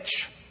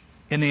pitch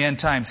in the end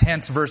times.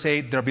 Hence, verse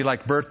 8, there'll be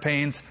like birth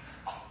pains,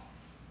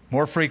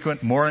 more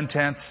frequent, more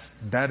intense.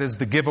 That is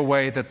the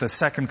giveaway that the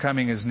second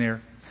coming is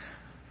near.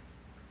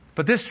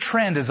 But this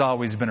trend has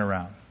always been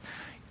around.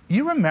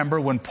 You remember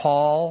when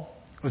Paul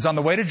was on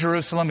the way to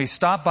Jerusalem, he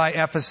stopped by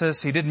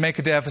Ephesus. He didn't make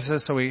it to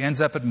Ephesus, so he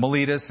ends up at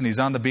Miletus, and he's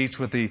on the beach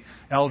with the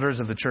elders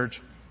of the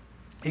church.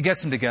 He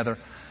gets them together.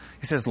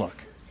 He says, look,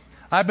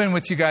 I've been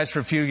with you guys for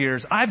a few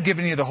years. I've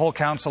given you the whole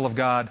counsel of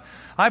God.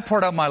 I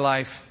poured out my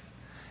life.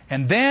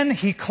 And then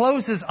he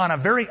closes on a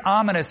very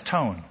ominous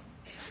tone.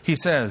 He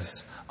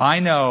says, I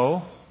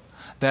know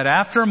that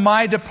after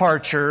my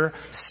departure,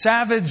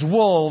 savage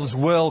wolves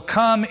will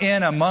come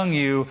in among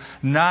you,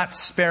 not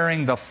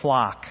sparing the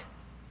flock.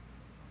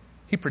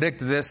 He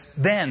predicted this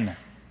then.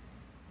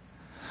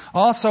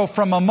 Also,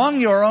 from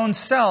among your own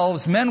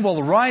selves, men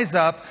will rise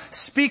up,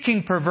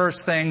 speaking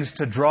perverse things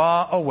to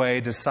draw away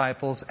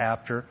disciples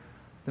after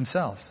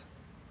themselves.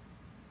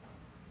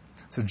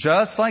 So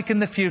just like in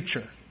the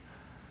future,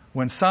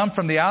 when some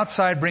from the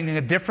outside bringing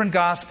a different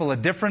gospel, a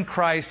different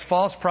Christ,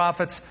 false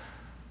prophets,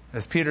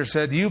 as Peter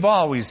said, you've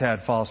always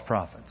had false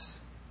prophets.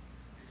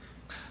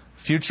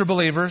 Future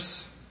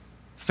believers,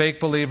 fake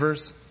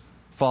believers,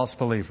 false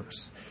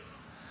believers.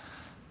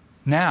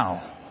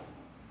 Now,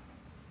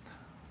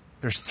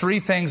 there's three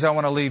things I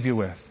want to leave you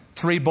with.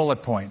 3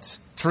 bullet points.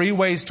 3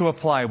 ways to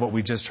apply what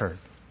we just heard.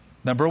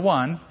 Number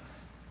 1,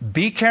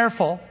 be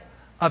careful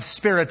of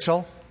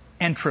spiritual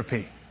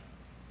entropy.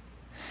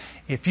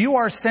 If you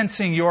are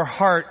sensing your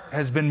heart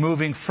has been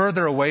moving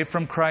further away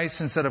from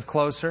Christ instead of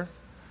closer,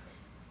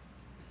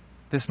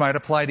 this might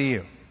apply to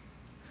you.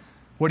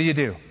 What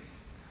do?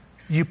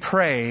 You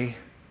pray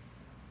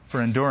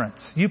for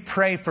endurance. You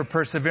pray for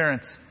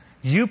perseverance.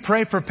 You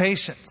pray for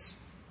patience.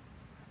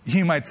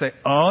 You might say,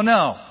 oh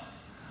no,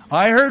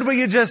 I heard what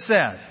you just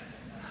said.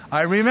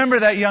 I remember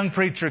that young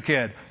preacher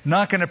kid.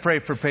 Not going to pray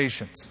for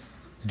patience.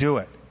 Do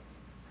it.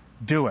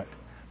 Do it.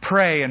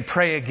 Pray and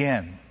pray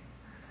again.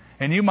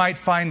 And you might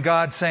find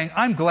God saying,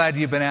 I'm glad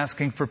you've been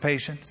asking for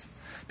patience.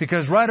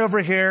 Because right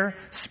over here,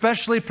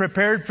 specially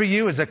prepared for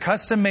you is a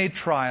custom-made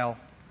trial.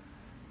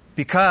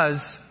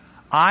 Because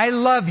I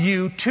love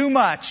you too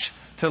much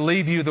to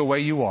leave you the way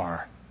you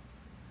are.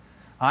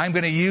 I'm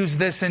going to use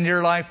this in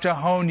your life to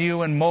hone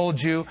you and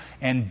mold you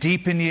and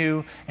deepen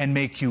you and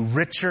make you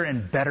richer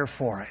and better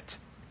for it.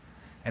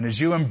 And as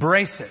you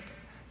embrace it,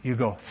 you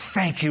go,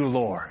 thank you,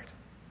 Lord.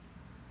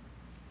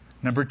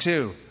 Number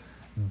 2,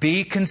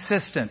 be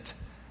consistent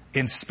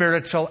in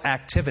spiritual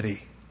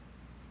activity.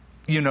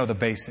 You know the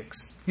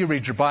basics. You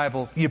read your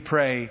Bible, you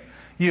pray,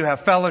 you have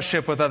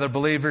fellowship with other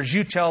believers,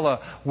 you tell the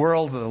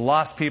world, the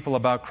lost people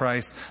about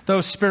Christ.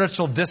 Those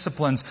spiritual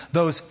disciplines,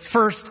 those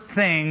first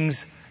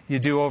things you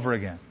do over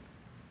again.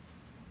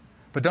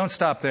 But don't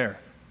stop there.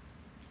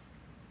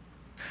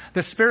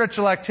 The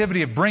spiritual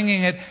activity of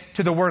bringing it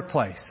to the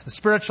workplace. The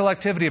spiritual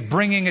activity of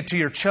bringing it to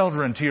your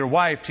children, to your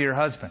wife, to your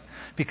husband.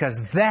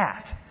 Because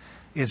that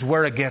is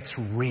where it gets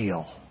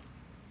real.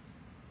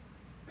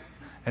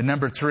 And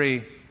number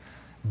 3,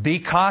 be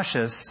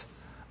cautious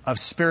of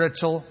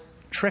spiritual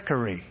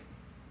trickery.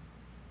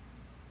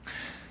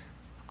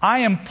 I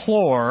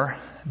implore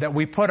that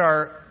we put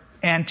our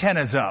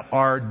antennas up,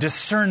 our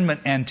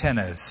discernment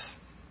antennas.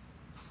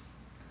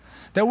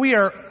 That we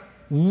are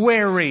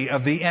wary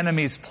of the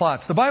enemy's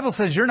plots. The Bible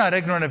says you're not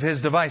ignorant of his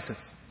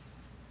devices.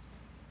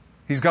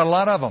 He's got a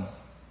lot of them.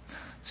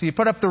 So you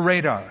put up the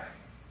radar.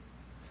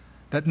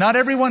 That not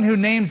everyone who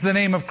names the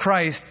name of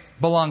Christ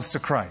belongs to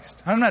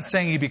Christ. I'm not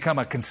saying you become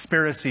a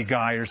conspiracy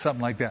guy or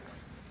something like that.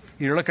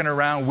 You're looking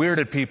around weird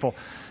at people.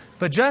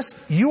 But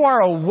just, you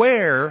are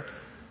aware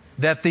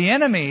that the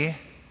enemy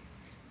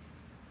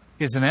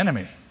is an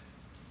enemy.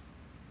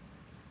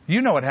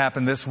 You know what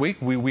happened this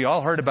week. We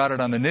all heard about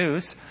it on the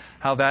news.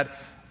 How that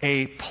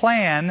a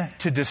plan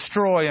to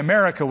destroy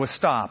America was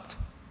stopped.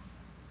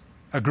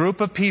 A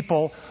group of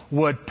people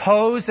would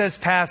pose as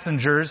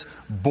passengers,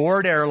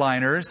 board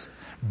airliners,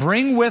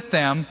 bring with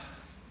them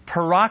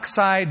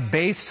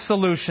peroxide-based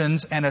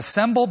solutions and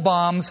assemble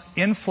bombs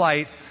in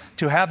flight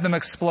to have them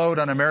explode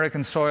on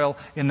American soil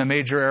in the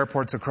major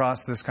airports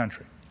across this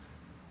country.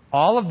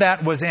 All of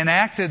that was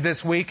enacted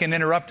this week and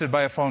interrupted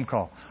by a phone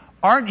call.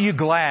 Aren't you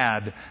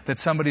glad that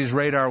somebody's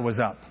radar was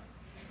up?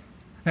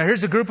 Now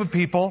here's a group of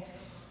people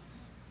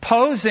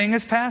posing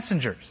as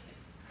passengers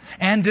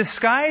and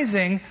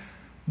disguising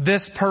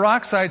this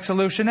peroxide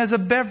solution as a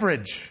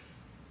beverage.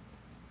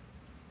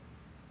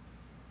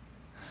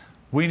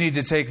 We need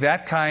to take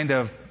that kind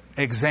of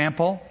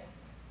example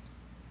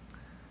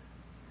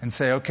and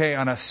say, okay,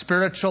 on a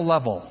spiritual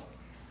level,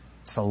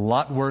 it's a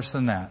lot worse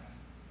than that.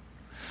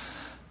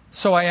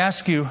 So I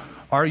ask you,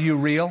 are you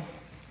real?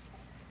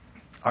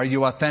 Are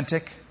you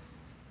authentic?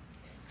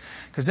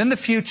 Because in the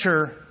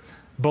future,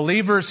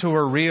 believers who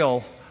are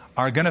real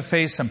are going to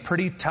face some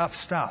pretty tough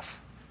stuff.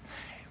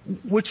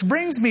 Which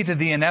brings me to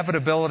the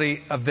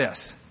inevitability of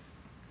this.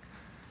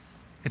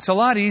 It's a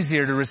lot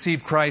easier to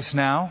receive Christ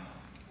now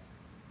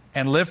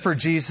and live for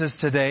Jesus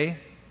today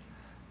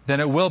than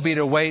it will be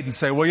to wait and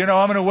say, well,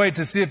 I'm going to wait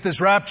to see if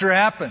this rapture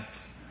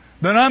happens.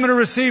 Then I'm going to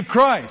receive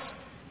Christ.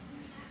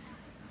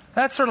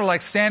 That's sort of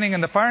like standing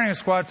in the firing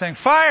squad saying,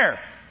 fire!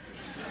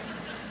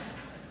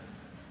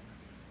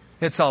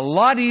 It's a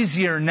lot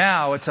easier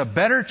now. It's a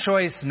better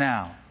choice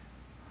now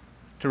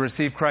to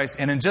receive Christ.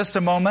 And in just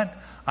a moment,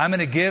 I'm going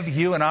to give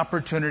you an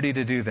opportunity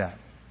to do that.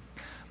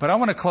 But I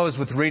want to close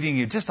with reading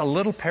you just a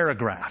little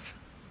paragraph.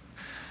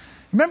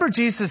 Remember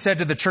Jesus said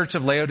to the church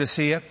of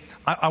Laodicea,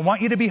 I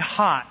want you to be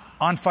hot,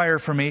 on fire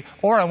for me,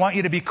 or I want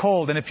you to be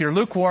cold. And if you're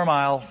lukewarm,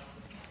 I'll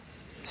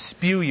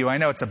spew you. I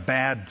know it's a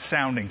bad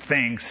sounding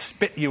thing.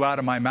 Spit you out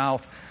of my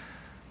mouth.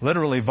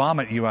 Literally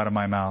vomit you out of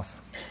my mouth.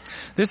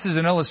 This is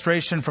an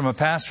illustration from a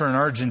pastor in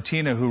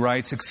Argentina who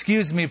writes,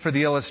 excuse me for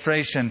the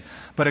illustration,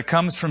 but it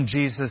comes from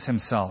Jesus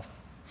himself.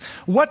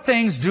 What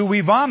things do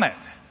we vomit?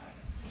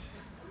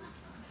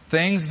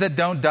 Things that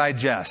don't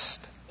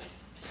digest.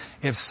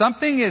 If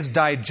something is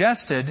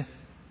digested,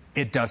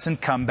 it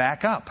doesn't come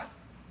back up.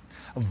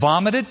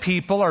 Vomited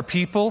people are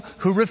people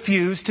who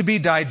refuse to be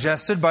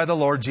digested by the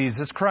Lord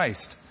Jesus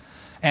Christ.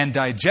 And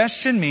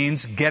digestion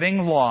means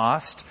getting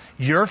lost.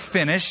 You're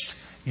finished.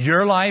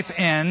 Your life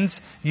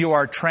ends. You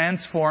are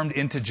transformed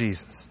into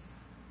Jesus.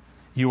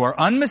 You are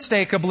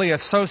unmistakably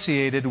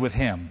associated with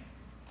Him.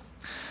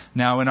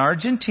 Now, in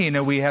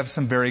Argentina, we have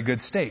some very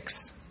good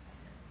steaks.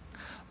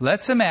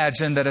 Let's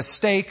imagine that a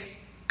steak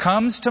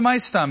comes to my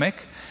stomach,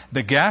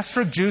 the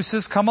gastric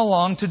juices come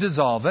along to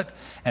dissolve it,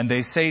 and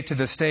they say to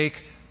the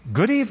steak,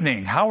 "Good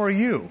evening, how are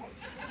you?"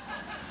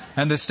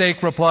 And the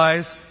steak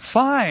replies,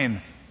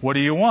 "Fine, what do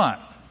you want?"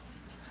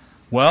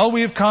 "Well,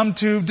 we've come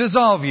to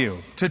dissolve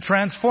you, to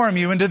transform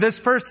you into this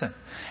person."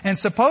 And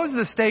suppose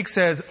the steak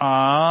says,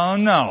 "Oh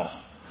no,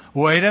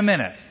 wait a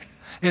minute.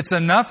 It's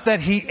enough that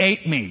he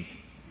ate me.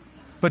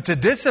 But to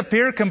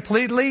disappear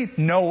completely,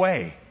 no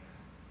way.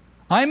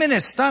 I'm in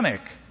his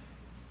stomach,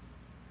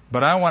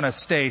 but I want to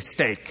stay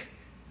steak.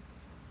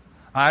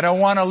 I don't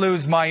want to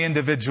lose my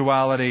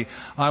individuality.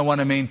 I want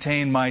to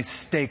maintain my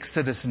steak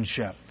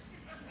citizenship."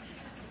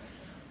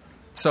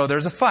 So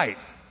there's a fight.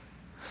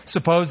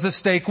 Suppose the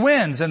steak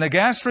wins and the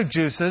gastric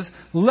juices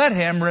let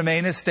him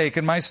remain as steak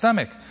in my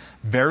stomach.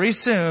 Very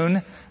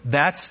soon,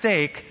 that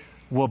steak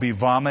will be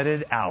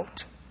vomited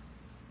out.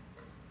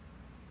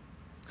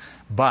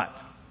 But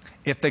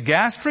if the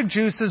gastric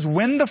juices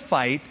win the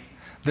fight,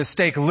 the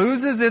steak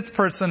loses its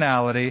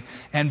personality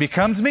and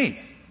becomes me.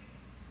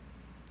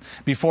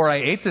 Before I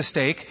ate the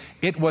steak,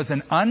 it was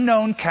an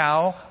unknown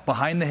cow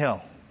behind the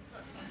hill.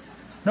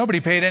 Nobody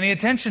paid any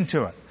attention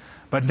to it.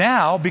 But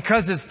now,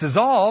 because it's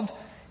dissolved,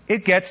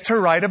 it gets to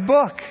write a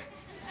book.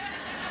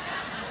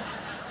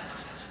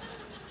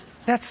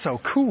 That's so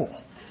cool.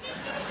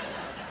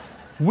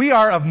 We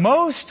are of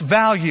most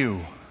value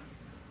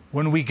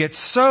when we get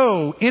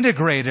so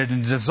integrated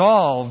and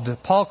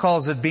dissolved, Paul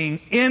calls it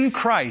being in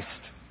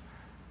Christ,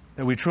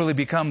 that we truly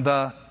become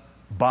the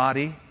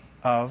body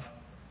of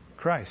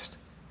Christ.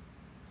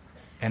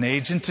 An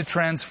agent to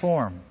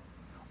transform,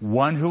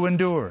 one who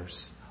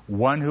endures,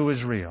 one who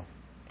is real.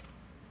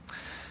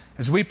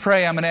 As we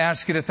pray, I'm going to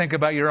ask you to think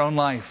about your own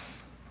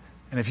life.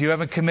 And if you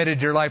haven't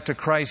committed your life to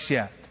Christ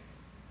yet,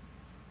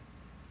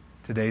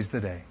 today's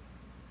the day.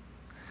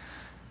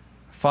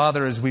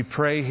 Father, as we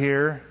pray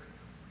here,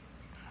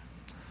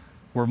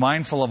 we're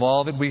mindful of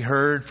all that we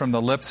heard from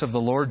the lips of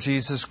the Lord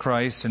Jesus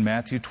Christ in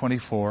Matthew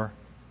 24.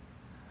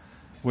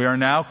 We are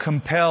now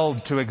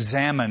compelled to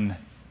examine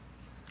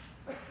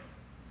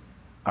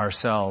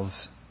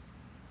ourselves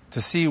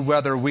to see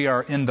whether we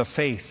are in the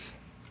faith.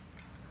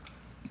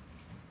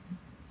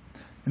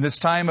 In this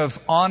time of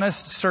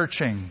honest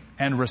searching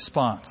and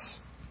response,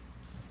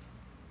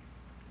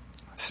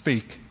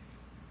 speak.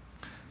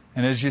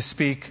 And as you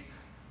speak,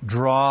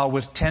 draw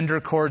with tender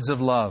cords of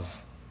love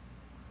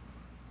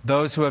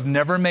those who have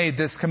never made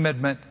this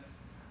commitment,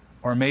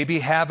 or maybe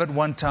have at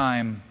one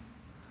time,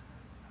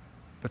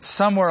 but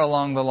somewhere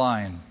along the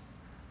line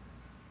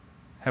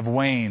have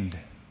waned.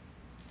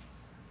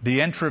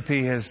 The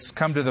entropy has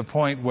come to the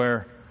point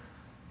where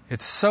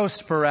it's so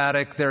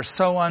sporadic, they're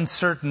so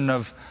uncertain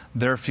of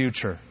their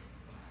future.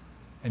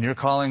 And you're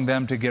calling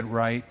them to get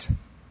right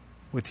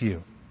with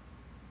you.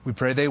 We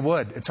pray they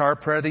would. It's our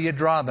prayer that you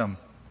draw them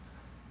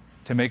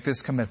to make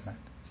this commitment.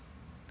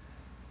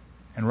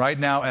 And right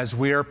now, as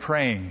we are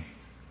praying,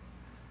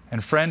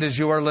 and friend, as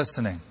you are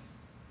listening,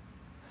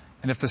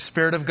 and if the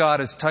Spirit of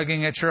God is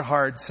tugging at your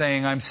heart,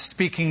 saying, I'm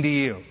speaking to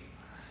you,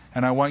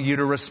 and I want you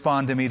to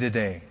respond to me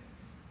today.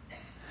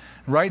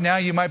 Right now,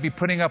 you might be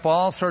putting up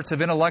all sorts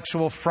of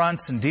intellectual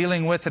fronts and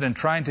dealing with it and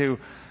trying to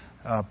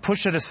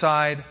push it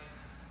aside,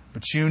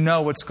 but you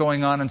know what's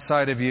going on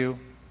inside of you.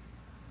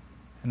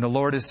 And the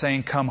Lord is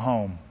saying, come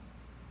home.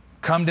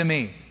 Come to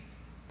me.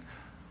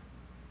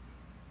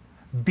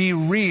 Be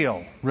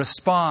real.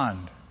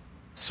 Respond.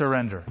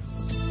 Surrender.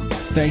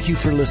 Thank you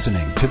for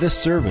listening to this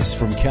service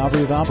from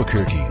Calvary of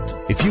Albuquerque.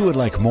 If you would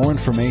like more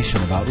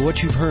information about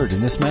what you've heard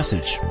in this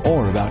message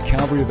or about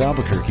Calvary of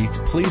Albuquerque,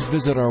 please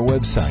visit our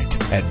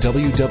website at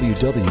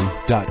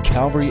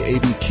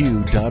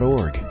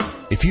www.calvaryabq.org.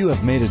 If you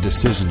have made a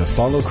decision to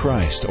follow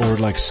Christ or would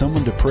like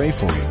someone to pray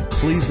for you,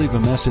 please leave a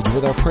message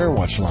with our Prayer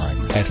Watch line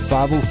at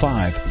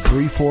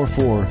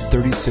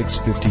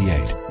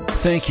 505-344-3658.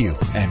 Thank you,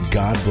 and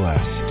God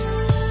bless.